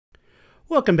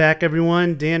Welcome back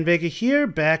everyone, Dan Vega here,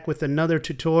 back with another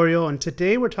tutorial, and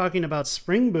today we're talking about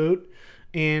Spring Boot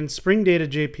and Spring Data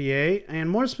JPA, and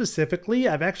more specifically,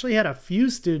 I've actually had a few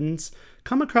students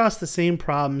come across the same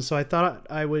problem, so I thought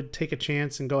I would take a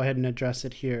chance and go ahead and address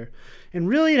it here. And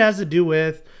really it has to do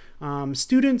with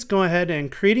students go ahead and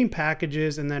creating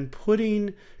packages and then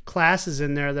putting classes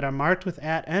in there that are marked with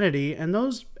 @entity, and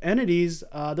those entities,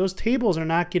 those tables are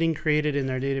not getting created in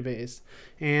their database,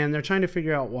 and they're trying to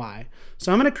figure out why.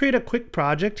 So I'm going to create a quick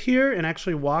project here and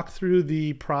actually walk through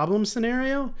the problem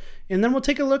scenario, and then we'll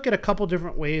take a look at a couple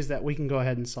different ways that we can go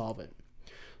ahead and solve it.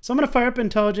 So I'm going to fire up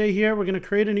IntelliJ here. We're going to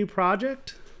create a new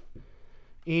project,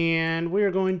 and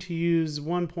we're going to use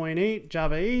 1.8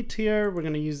 Java 8 here. We're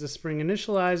going to use the Spring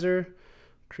initializer.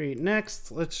 Create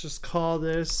next. Let's just call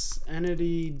this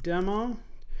entity demo.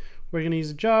 We're going to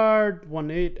use a jar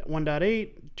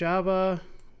 1.8 Java,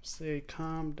 say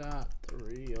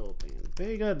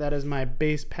com.3.vega. That is my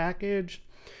base package,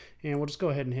 and we'll just go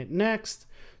ahead and hit next.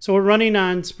 So we're running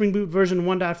on Spring Boot version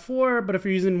 1.4, but if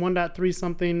you're using 1.3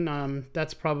 something,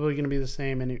 that's probably going to be the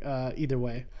same either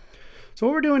way. So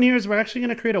what we're doing here is we're actually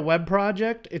going to create a web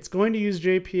project. It's going to use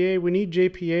JPA. We need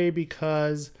JPA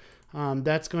because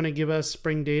that's going to give us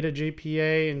Spring Data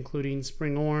JPA, including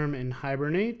Spring ORM and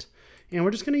Hibernate. And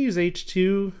we're just going to use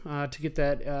H2 to get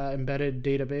that embedded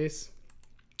database.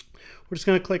 We're just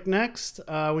going to click next.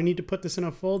 We need to put this in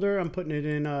a folder. I'm putting it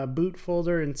in a boot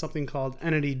folder in something called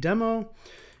entity demo.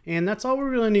 And that's all we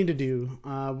really need to do.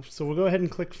 So we'll go ahead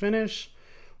and click finish.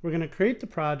 We're going to create the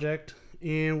project,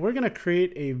 and we're going to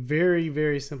create a very,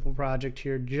 very simple project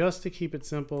here just to keep it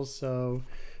simple so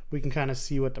we can kind of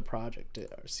see what the project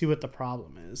is, or see what the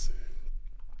problem is.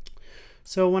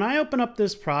 So when I open up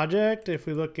this project, if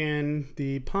we look in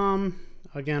the POM,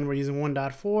 again, we're using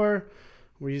 1.4,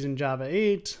 we're using Java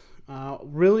 8.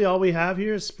 Really all we have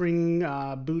here is Spring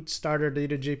Boot Starter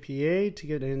Data JPA to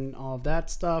get in all of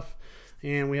that stuff.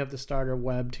 And we have the starter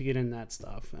web to get in that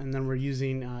stuff. And then we're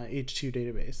using H2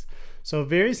 database. So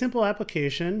very simple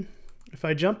application. If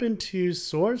I jump into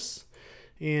source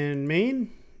and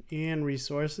main and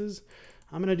resources,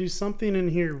 I'm going to do something in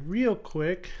here real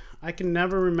quick. I can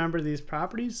never remember these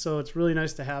properties, so it's really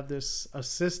nice to have this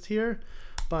assist here.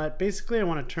 But basically I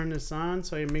want to turn this on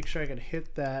so I make sure I can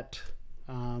hit that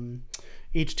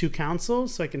H2 console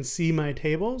so I can see my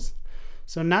tables.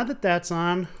 So now that that's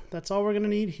on, that's all we're going to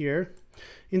need here.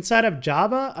 Inside of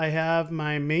Java, I have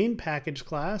my main package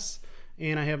class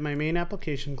and I have my main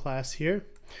application class here.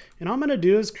 And all I'm going to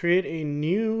do is create a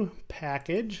new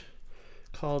package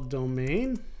called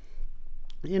domain.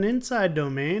 And inside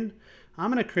domain, I'm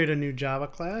going to create a new Java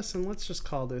class, and let's just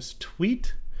call this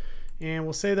tweet. And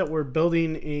we'll say that we're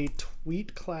building a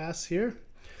tweet class here.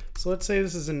 So let's say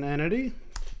this is an entity.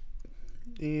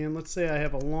 And let's say I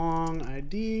have a long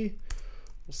ID.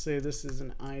 We'll say this is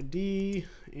an ID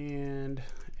and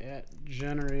at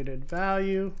generated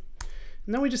value.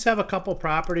 And then we just have a couple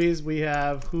properties. We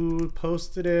have who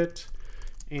posted it,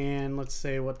 and let's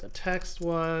say what the text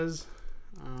was.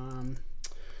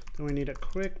 Then we need a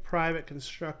quick private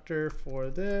constructor for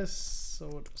this. So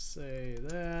we'll just say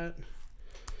that.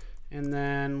 And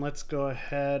then let's go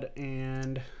ahead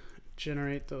and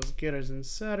generate those getters and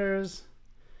setters.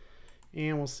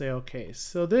 And we'll say okay.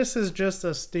 So this is just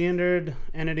a standard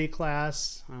entity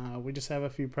class. We just have a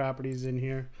few properties in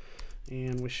here,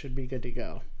 and we should be good to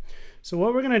go. So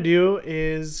what we're going to do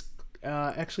is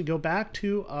actually go back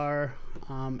to our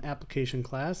application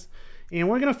class, and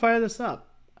we're going to fire this up.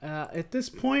 At this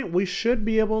point, we should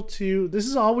be able to, this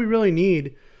is all we really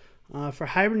need for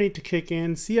Hibernate to kick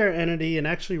in, see our entity, and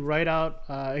actually write out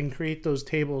and create those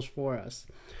tables for us.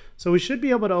 So we should be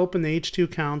able to open the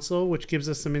H2 console, which gives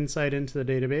us some insight into the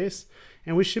database,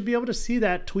 and we should be able to see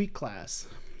that tweet class,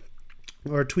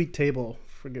 or tweet table,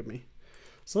 forgive me.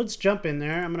 So let's jump in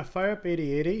there. I'm going to fire up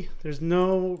 8080. There's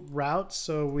no route,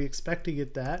 so we expect to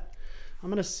get that. I'm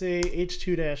going to say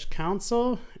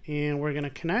H2-console, and we're going to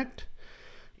connect.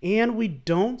 And we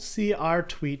don't see our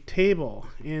tweet table.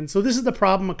 And so this is the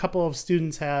problem a couple of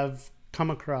students have come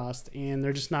across, and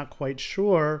they're just not quite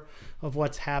sure of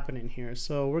what's happening here.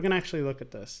 So we're going to actually look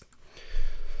at this.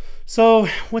 So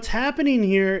what's happening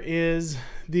here is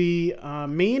the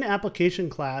main application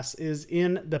class is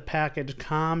in the package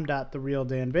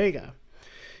com.therealdanvega.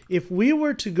 If we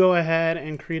were to go ahead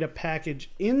and create a package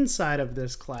inside of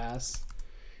this class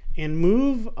and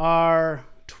move our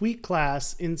tweet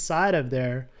class inside of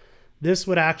there, this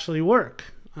would actually work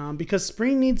because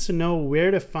Spring needs to know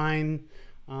where to find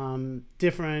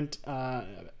different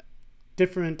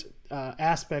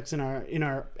aspects in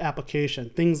our application,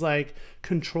 things like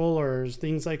controllers,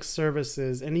 things like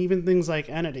services, and even things like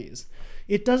entities.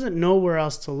 it doesn't know where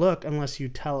else to look unless you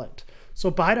tell it. So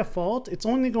by default, it's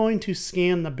only going to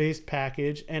scan the base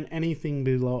package and anything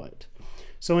below it.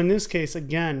 So in this case,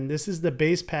 again, this is the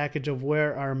base package of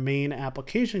where our main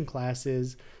application class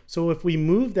is. So if we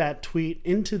move that tweet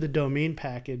into the domain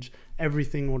package,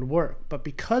 everything would work. But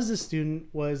because the student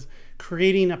was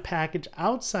creating a package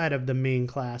outside of the main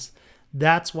class,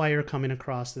 that's why you're coming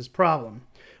across this problem.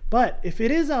 But if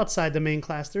it is outside the main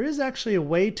class, there is actually a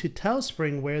way to tell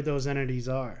Spring where those entities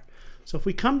are. So if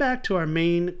we come back to our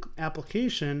main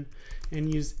application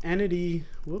and use entity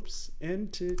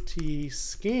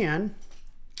scan,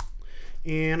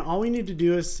 and all we need to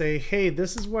do is say, hey,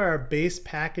 this is where our base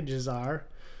packages are.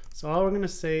 So all we're going to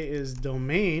say is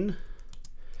domain.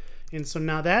 And so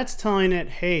now that's telling it,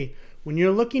 hey, when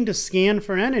you're looking to scan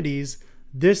for entities,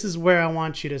 this is where I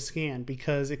want you to scan,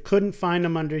 because it couldn't find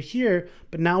them under here,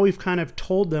 but now we've kind of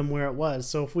told them where it was.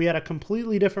 So if we had a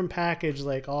completely different package,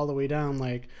 like all the way down,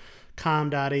 like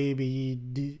com.ab.c.d.domain,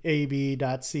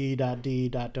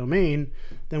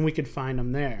 then we could find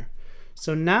them there.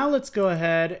 So now let's go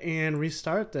ahead and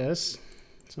restart this.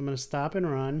 So I'm going to stop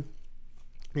and run.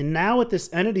 And now with this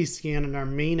entity scan in our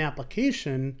main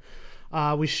application,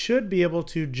 we should be able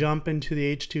to jump into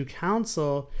the H2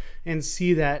 console and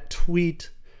see that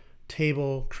tweet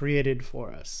table created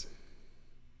for us.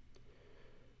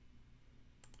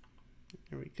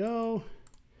 There we go.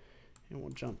 And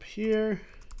we'll jump here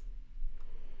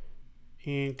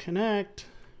and connect.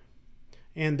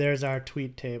 And there's our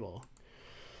tweet table.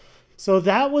 So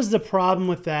that was the problem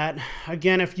with that.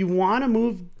 Again, if you want to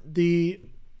move the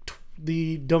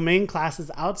domain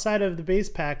classes outside of the base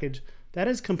package, that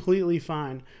is completely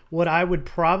fine. What I would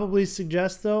probably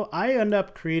suggest though, I end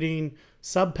up creating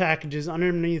sub packages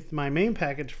underneath my main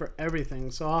package for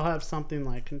everything. So I'll have something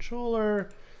like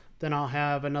controller, then I'll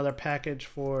have another package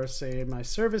for, say, my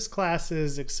service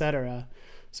classes, etc.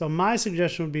 So my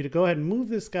suggestion would be to go ahead and move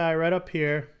this guy right up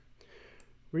here,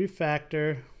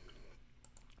 refactor,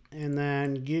 and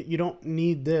then you don't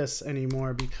need this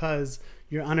anymore because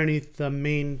you're underneath the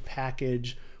main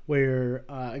package where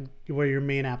your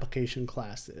main application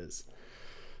class is.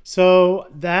 So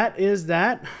that is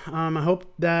that. I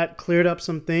hope that cleared up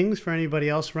some things for anybody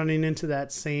else running into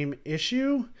that same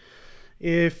issue.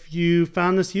 If you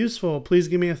found this useful, please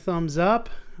give me a thumbs up.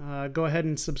 Go ahead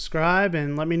and subscribe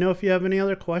and let me know if you have any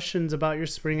other questions about your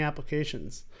Spring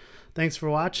applications. Thanks for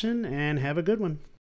watching and have a good one.